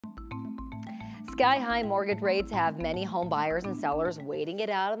Sky-high mortgage rates have many home buyers and sellers waiting it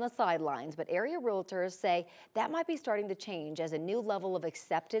out on the sidelines, but area realtors say that might be starting to change as a new level of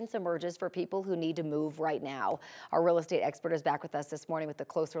acceptance emerges for people who need to move right now. Our real estate expert is back with us this morning with a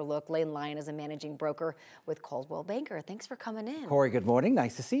closer look. Lane Lyon is a managing broker with Coldwell Banker. Thanks for coming in. Corey, good morning.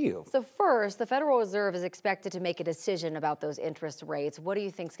 Nice to see you. So first, the Federal Reserve is expected to make a decision about those interest rates. What do you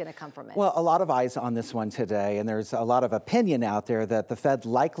think is going to come from it? Well, a lot of eyes on this one today, and there's a lot of opinion out there that the Fed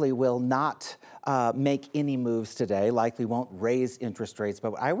likely will not make any moves today, likely won't raise interest rates.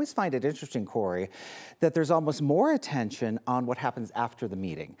 But I always find it interesting, Corey, that there's almost more attention on what happens after the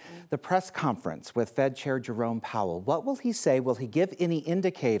meeting. The press conference with Fed Chair Jerome Powell. What will he say? Will he give any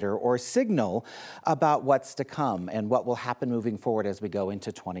indicator or signal about what's to come and what will happen moving forward as we go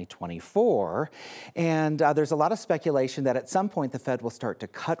into 2024? And there's a lot of speculation that at some point the Fed will start to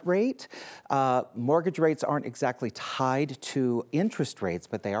cut rate. Mortgage rates aren't exactly tied to interest rates,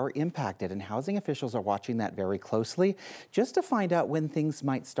 but they are impacted, and housing officials are watching that very closely just to find out when things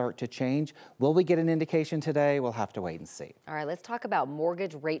might start to change. Will we get an indication today? We'll have to wait and see. All right, let's talk about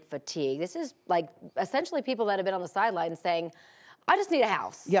mortgage rate fatigue. This is like essentially people that have been on the sidelines saying, I just need a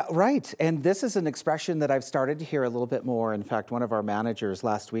house. Yeah, right. And this is an expression that I've started to hear a little bit more. In fact, one of our managers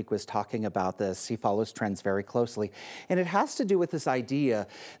last week was talking about this. He follows trends very closely. And it has to do with this idea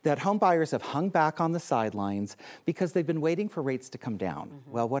that home buyers have hung back on the sidelines because they've been waiting for rates to come down.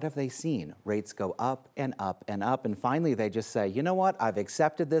 Well, what have they seen? Rates go up and up and up. And finally, they just say, you know what? I've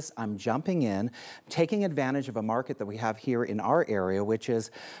accepted this. I'm jumping in, taking advantage of a market that we have here in our area, which is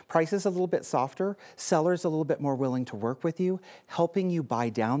prices a little bit softer, sellers a little bit more willing to work with you, helping you buy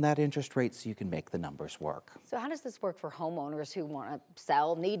down that interest rate so you can make the numbers work. So how does this work for homeowners who want to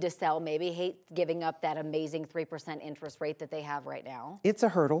sell, need to sell, maybe hate giving up that amazing 3% interest rate that they have right now? It's a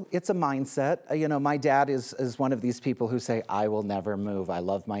hurdle. It's a mindset. You know, my dad is one of these people who say, I will never move. I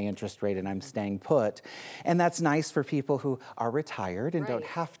love my interest rate and I'm staying put. And that's nice for people who are retired and don't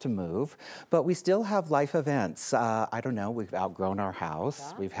have to move. But we still have life events. I don't know, we've outgrown our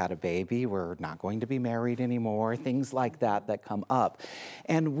house. We've had a baby. We're not going to be married anymore. Things like that that come up.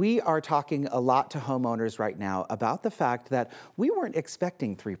 And we are talking a lot to homeowners right now about the fact that we weren't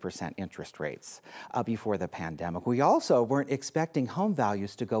expecting 3% interest rates before the pandemic. We also weren't expecting home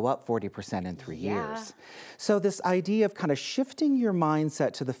values to go up 40% in 3 years. So this idea of kind of shifting your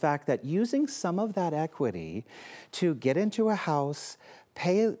mindset to the fact that using some of that equity to get into a house,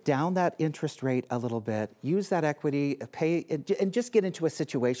 pay down that interest rate a little bit, use that equity, pay, and just get into a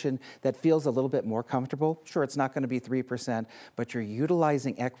situation that feels a little bit more comfortable. Sure, it's not going to be 3%, but you're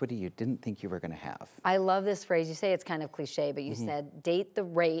utilizing equity you didn't think you were going to have. I love this phrase. You say it's kind of cliche, but you said date the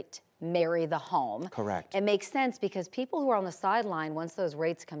rate, marry the home. Correct. It makes sense because people who are on the sideline, once those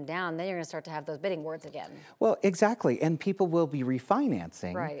rates come down, then you're going to start to have those bidding wars again. Well, exactly. And people will be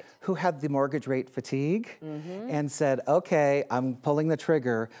refinancing who had the mortgage rate fatigue and said, okay, I'm pulling the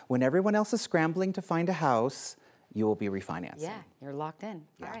trigger. When everyone else is scrambling to find a house, you will be refinancing. Yeah, you're locked in.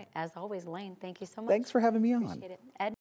 All right. As always, Lane, thank you so much. Thanks for having me on. Appreciate it. Ed